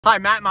Hi,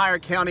 Matt Meyer,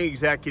 County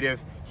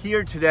Executive,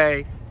 here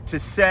today to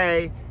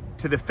say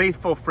to the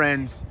faithful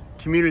friends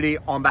community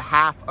on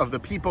behalf of the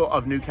people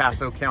of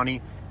Newcastle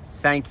County,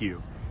 thank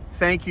you.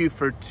 Thank you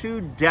for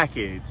 2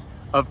 decades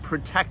of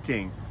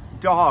protecting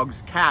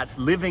dogs, cats,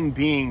 living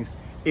beings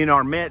in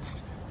our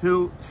midst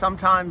who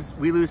sometimes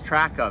we lose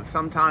track of.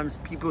 Sometimes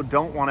people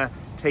don't want to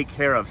take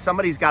care of.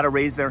 Somebody's got to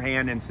raise their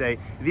hand and say,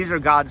 these are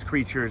God's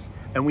creatures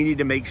and we need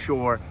to make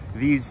sure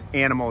these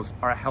animals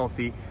are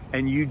healthy,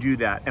 and you do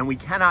that. And we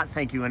cannot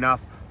thank you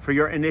enough for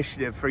your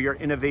initiative, for your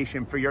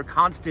innovation, for your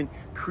constant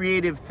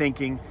creative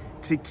thinking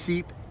to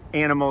keep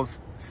animals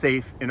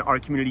safe in our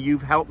community.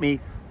 You've helped me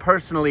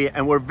personally,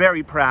 and we're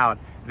very proud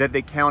that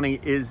the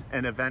county is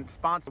an event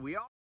sponsor.